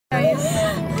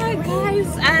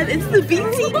and it's the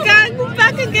BT gang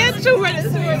back again.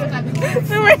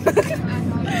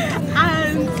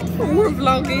 And we're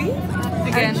vlogging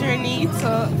again. Our journey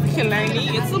to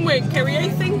Killarney. It's somewhere in Kerry, I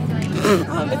think.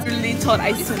 It's really tall,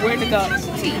 I swear to God.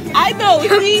 I know,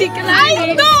 see?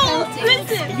 I know!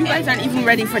 Listen, you guys aren't even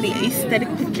ready for the aesthetic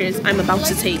pictures I'm about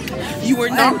to take. You are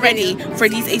not ready for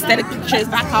these aesthetic pictures.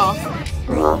 Back off.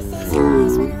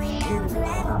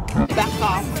 Back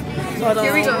off. But,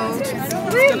 here we go.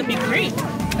 It's gonna be great.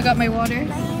 I got my water.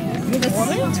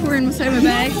 That's touring inside my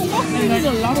bag. And then a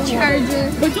lot of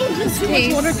charger. But don't drink too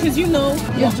much water because you know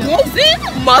what goes in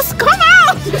must come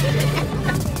out.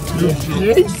 What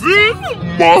goes in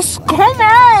must come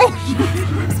out.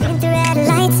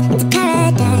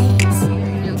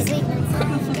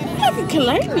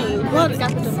 Killarney. What?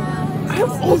 I'm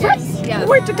over. Yeah.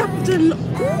 Where to capital?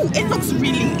 Ooh, it looks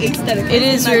really aesthetic. It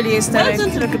is really aesthetic.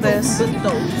 Look at this.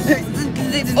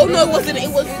 Oh no, it wasn't. It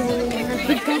was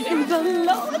the capital.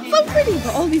 It's so pretty.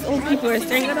 But all these old people are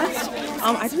staring at us.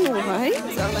 I don't know why.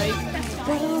 They're like,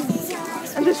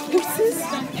 and there's horses.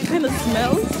 It kind of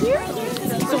smells here.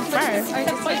 So far.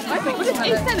 But it's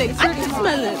aesthetic. I can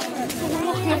smell it. We're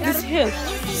walking up this hill.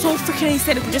 So freaking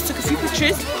aesthetic. We just took a few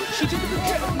pictures. She took a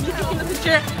picture of me taking a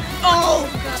picture. Oh!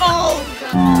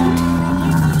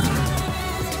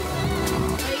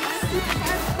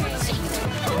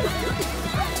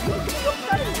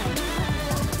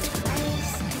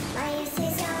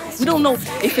 We don't know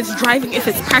if it's driving, if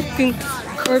it's parking,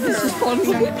 or if it's just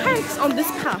following. Who parks on this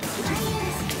path?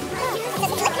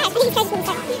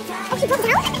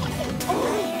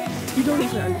 You don't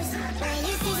even understand.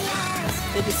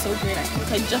 It is so great. I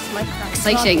think I just might crack.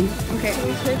 Exciting. Okay. So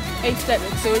we take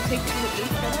aesthetic. So we're taking the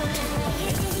aesthetic.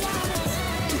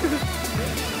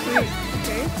 Okay,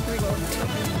 here we go.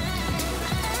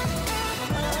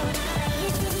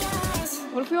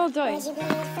 What if we all die?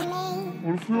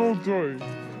 What if we all die?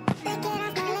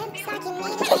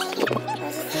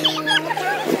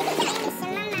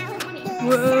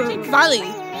 Whoa. Valley,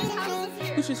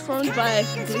 which is formed by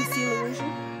glacial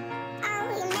erosion.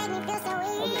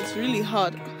 It's really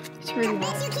hot. It's really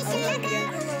hot.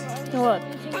 You know what?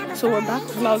 So we're back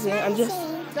vlogging and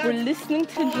we're listening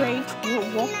to Drake.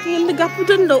 We're walking in the gap of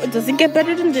the low. It doesn't get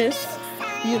better than this,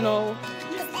 you know.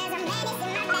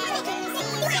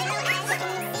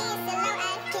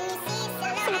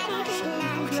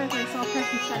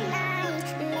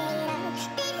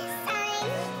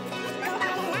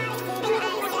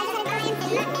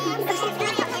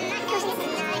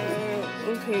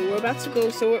 Okay, we're about to go.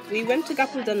 So we went to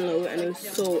Gapel Dunlow and it was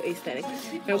so aesthetic.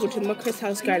 Now we're going to Mucker's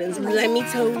House Gardens. Let me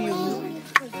tell you,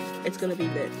 it's gonna be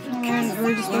lit. And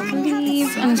we're just about to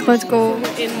leave and it's about to go.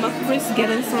 We're in Mucker's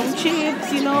getting some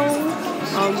chips, you know.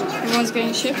 Everyone's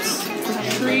getting chips. For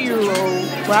 3 €.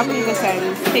 We're having a good time.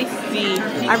 It's tasty.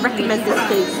 I recommend this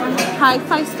place. High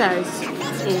 5 stars.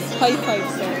 High 5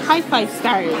 stars. High 5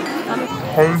 stars.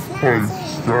 High 5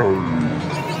 stars.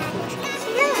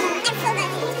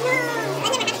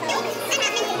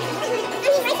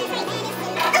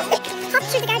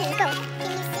 Through the garden, go.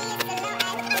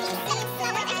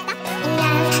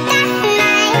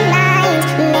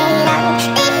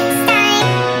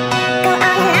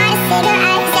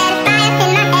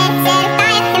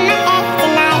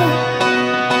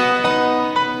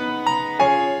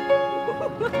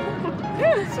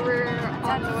 So we're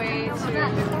on the way to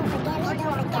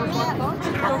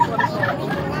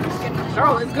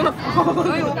Oh, it's gonna fall.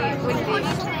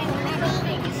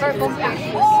 Sorry, bumpy.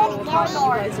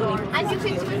 As you can see,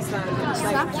 it's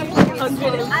like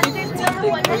 150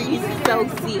 degrees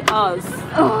Celsius.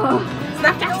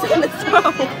 Snapchat's on its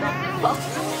phone.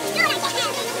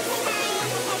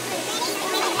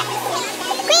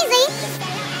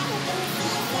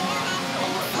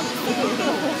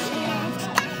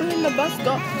 We're in the bus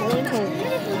going home.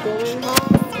 We're going home.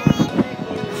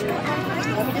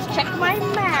 Let me just check my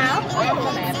map.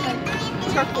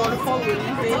 Turk waterfall we're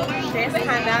leaving. There's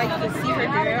Hannah, you can see her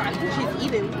there. I think she's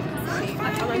eating.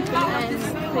 I'm filling out this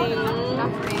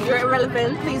thing. You're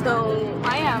irrelevant, please don't.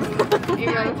 I am.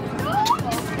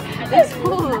 It's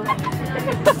cool.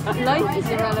 Life is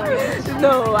irrelevant.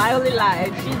 No, I only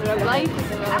lied. She's irrelevant. Life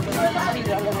is irrelevant. She's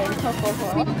irrelevant.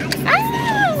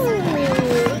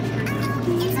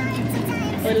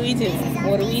 What do we do?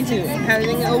 What do we do?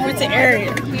 Handing it over to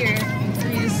Erin. Here,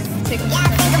 we just take a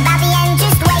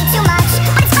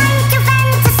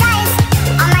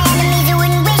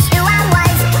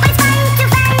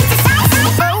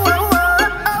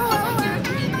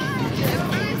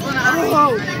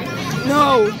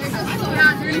No.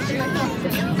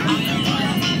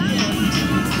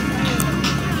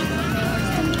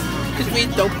 Because we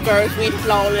don't Girls, we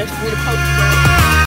flawless. We the poster girls.